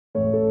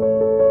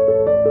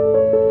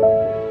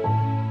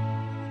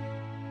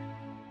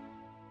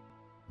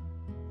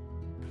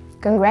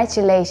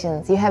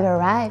Congratulations, you have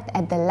arrived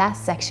at the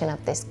last section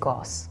of this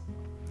course.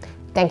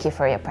 Thank you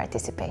for your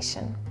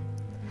participation.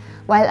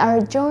 While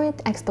our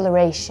joint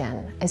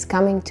exploration is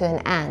coming to an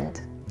end,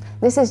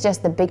 this is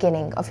just the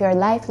beginning of your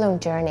lifelong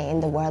journey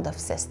in the world of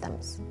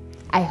systems.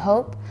 I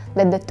hope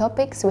that the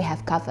topics we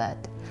have covered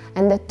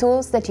and the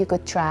tools that you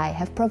could try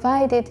have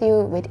provided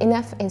you with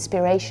enough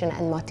inspiration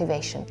and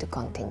motivation to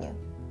continue.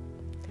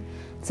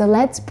 So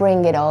let's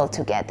bring it all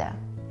together.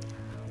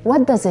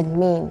 What does it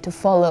mean to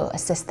follow a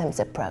systems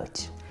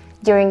approach?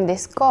 During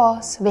this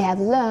course, we have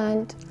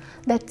learned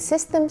that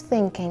systems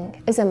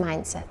thinking is a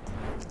mindset,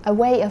 a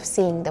way of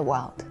seeing the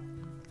world.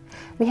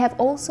 We have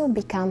also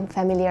become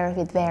familiar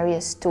with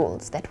various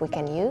tools that we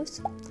can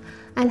use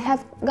and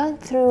have gone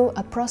through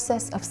a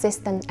process of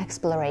system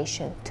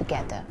exploration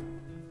together.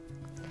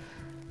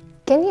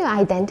 Can you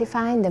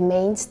identify the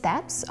main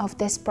steps of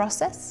this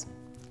process?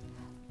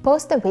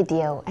 Pause the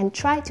video and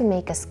try to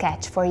make a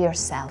sketch for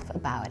yourself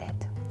about it.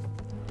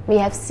 We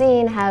have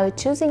seen how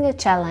choosing a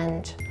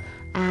challenge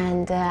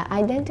and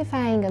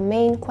identifying a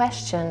main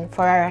question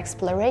for our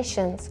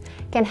explorations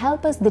can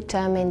help us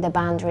determine the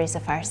boundaries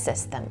of our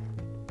system.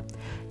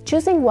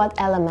 Choosing what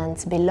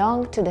elements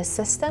belong to the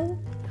system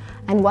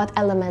and what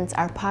elements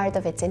are part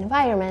of its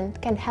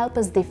environment can help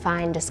us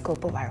define the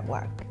scope of our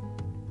work.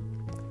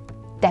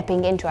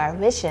 Tapping into our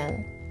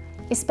vision,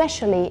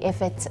 especially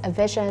if it's a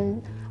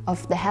vision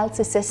of the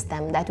healthy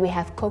system that we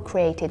have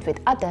co-created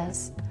with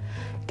others,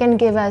 can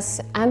give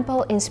us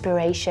ample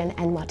inspiration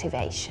and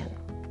motivation.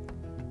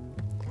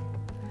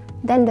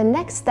 Then the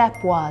next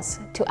step was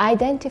to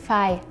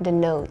identify the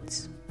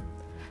nodes,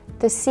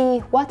 to see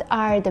what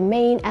are the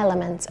main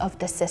elements of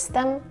the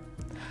system,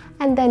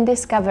 and then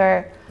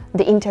discover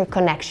the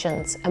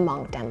interconnections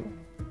among them.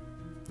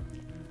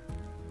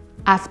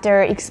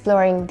 After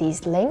exploring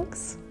these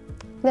links,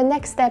 the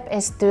next step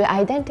is to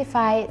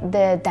identify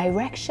the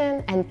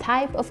direction and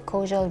type of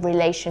causal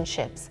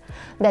relationships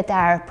that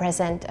are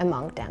present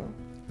among them.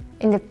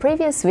 In the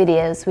previous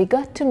videos, we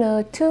got to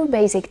know two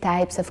basic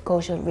types of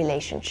causal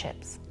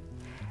relationships: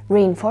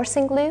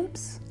 reinforcing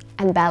loops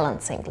and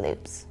balancing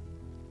loops.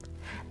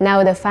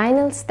 Now the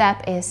final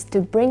step is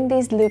to bring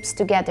these loops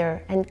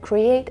together and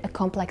create a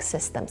complex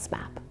systems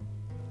map.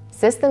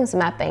 Systems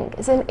mapping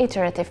is an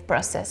iterative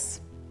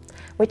process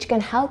which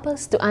can help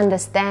us to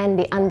understand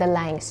the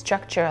underlying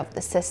structure of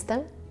the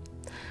system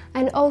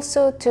and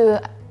also to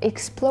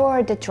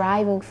explore the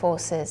driving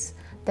forces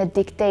that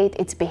dictate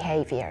its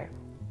behavior.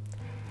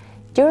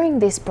 During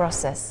this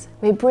process,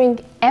 we bring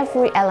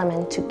every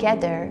element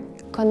together,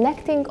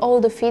 connecting all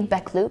the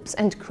feedback loops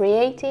and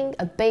creating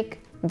a big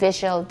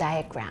visual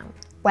diagram.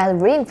 While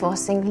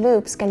reinforcing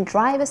loops can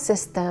drive a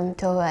system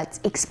towards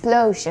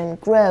explosion,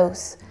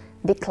 growth,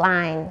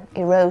 decline,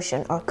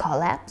 erosion, or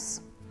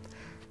collapse,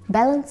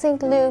 balancing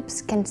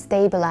loops can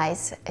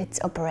stabilize its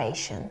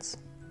operations,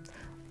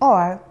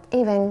 or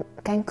even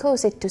can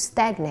cause it to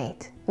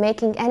stagnate,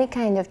 making any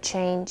kind of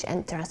change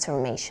and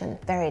transformation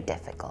very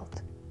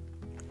difficult.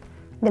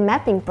 The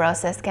mapping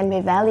process can be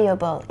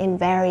valuable in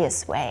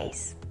various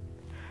ways.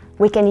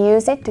 We can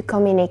use it to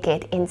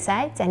communicate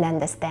insights and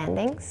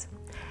understandings,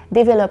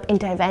 develop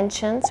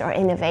interventions or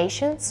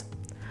innovations,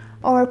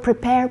 or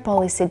prepare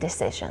policy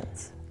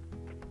decisions.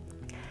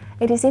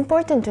 It is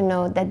important to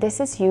note that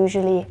this is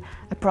usually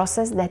a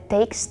process that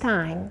takes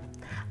time,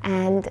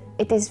 and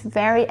it is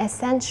very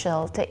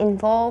essential to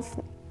involve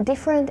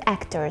different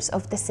actors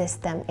of the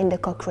system in the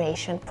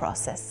co-creation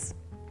process.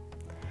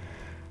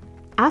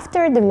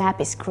 After the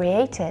map is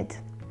created,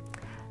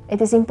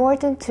 it is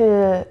important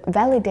to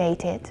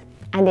validate it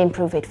and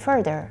improve it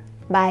further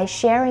by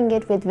sharing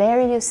it with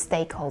various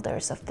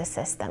stakeholders of the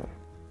system.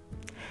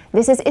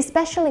 This is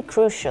especially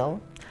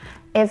crucial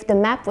if the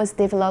map was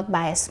developed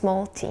by a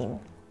small team.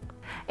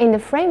 In the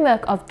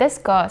framework of this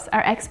course,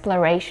 our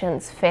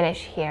explorations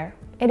finish here.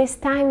 It is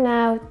time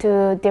now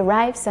to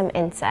derive some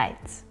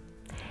insights.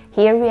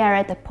 Here we are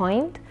at a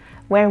point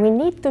where we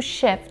need to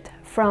shift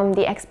from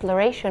the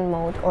exploration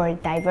mode or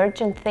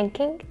divergent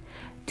thinking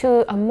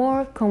to a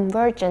more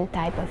convergent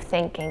type of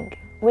thinking,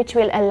 which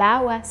will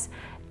allow us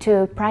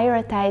to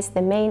prioritize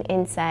the main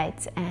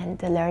insights and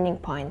the learning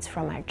points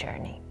from our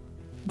journey.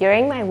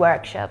 During my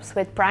workshops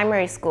with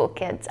primary school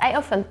kids, I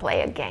often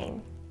play a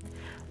game.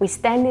 We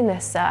stand in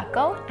a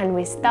circle and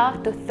we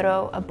start to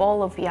throw a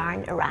ball of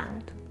yarn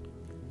around.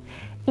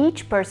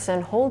 Each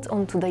person holds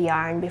onto the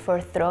yarn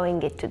before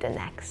throwing it to the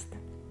next.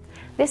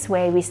 This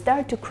way we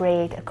start to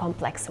create a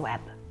complex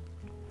web.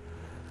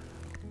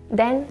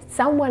 Then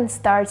someone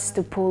starts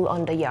to pull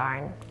on the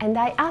yarn, and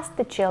I ask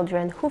the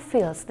children who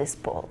feels this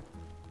pull.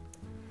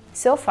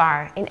 So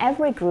far, in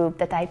every group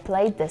that I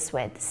played this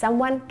with,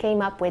 someone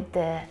came up with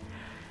the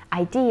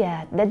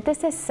idea that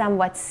this is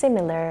somewhat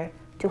similar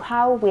to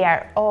how we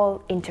are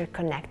all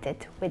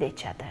interconnected with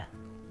each other.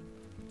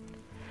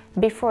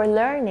 Before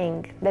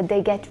learning that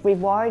they get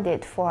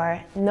rewarded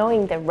for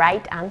knowing the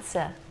right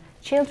answer,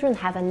 children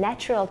have a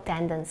natural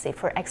tendency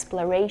for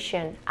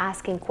exploration,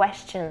 asking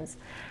questions,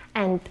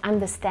 and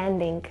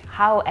understanding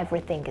how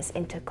everything is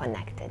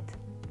interconnected.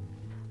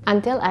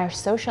 Until our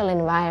social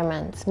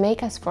environments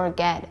make us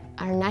forget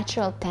our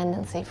natural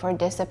tendency for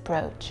this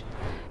approach,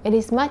 it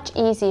is much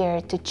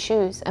easier to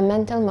choose a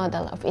mental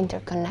model of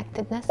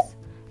interconnectedness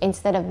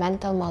instead of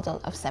mental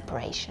model of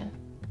separation.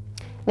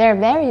 There are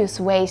various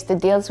ways to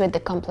deal with the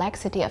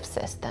complexity of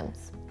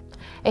systems.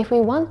 If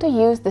we want to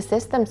use the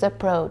systems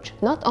approach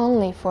not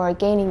only for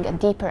gaining a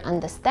deeper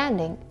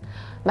understanding,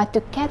 but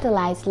to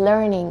catalyze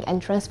learning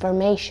and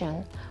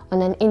transformation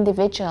on an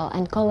individual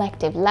and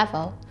collective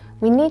level,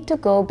 we need to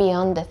go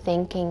beyond the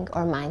thinking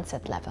or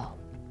mindset level.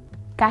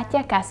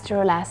 Katja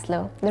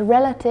Castro-Laszlo, the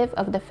relative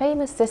of the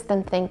famous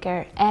system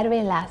thinker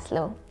Erwin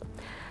Laszlo,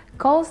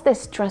 calls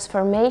this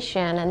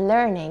transformation and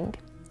learning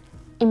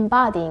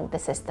embodying the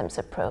systems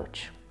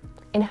approach.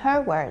 In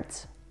her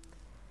words,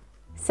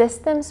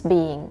 systems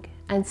being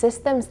and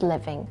systems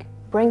living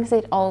brings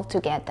it all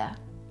together,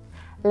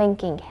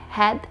 linking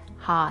head,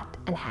 heart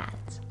and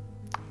hands.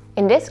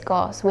 In this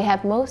course, we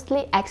have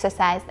mostly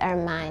exercised our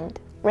mind,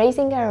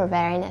 raising our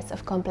awareness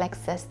of complex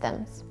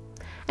systems,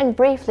 and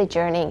briefly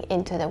journeying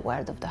into the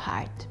world of the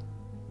heart.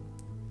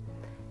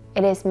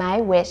 It is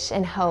my wish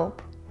and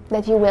hope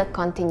that you will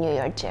continue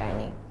your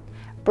journey,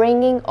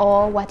 bringing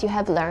all what you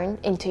have learned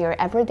into your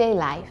everyday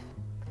life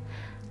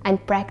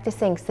and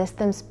practicing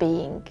systems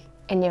being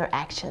in your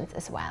actions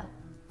as well.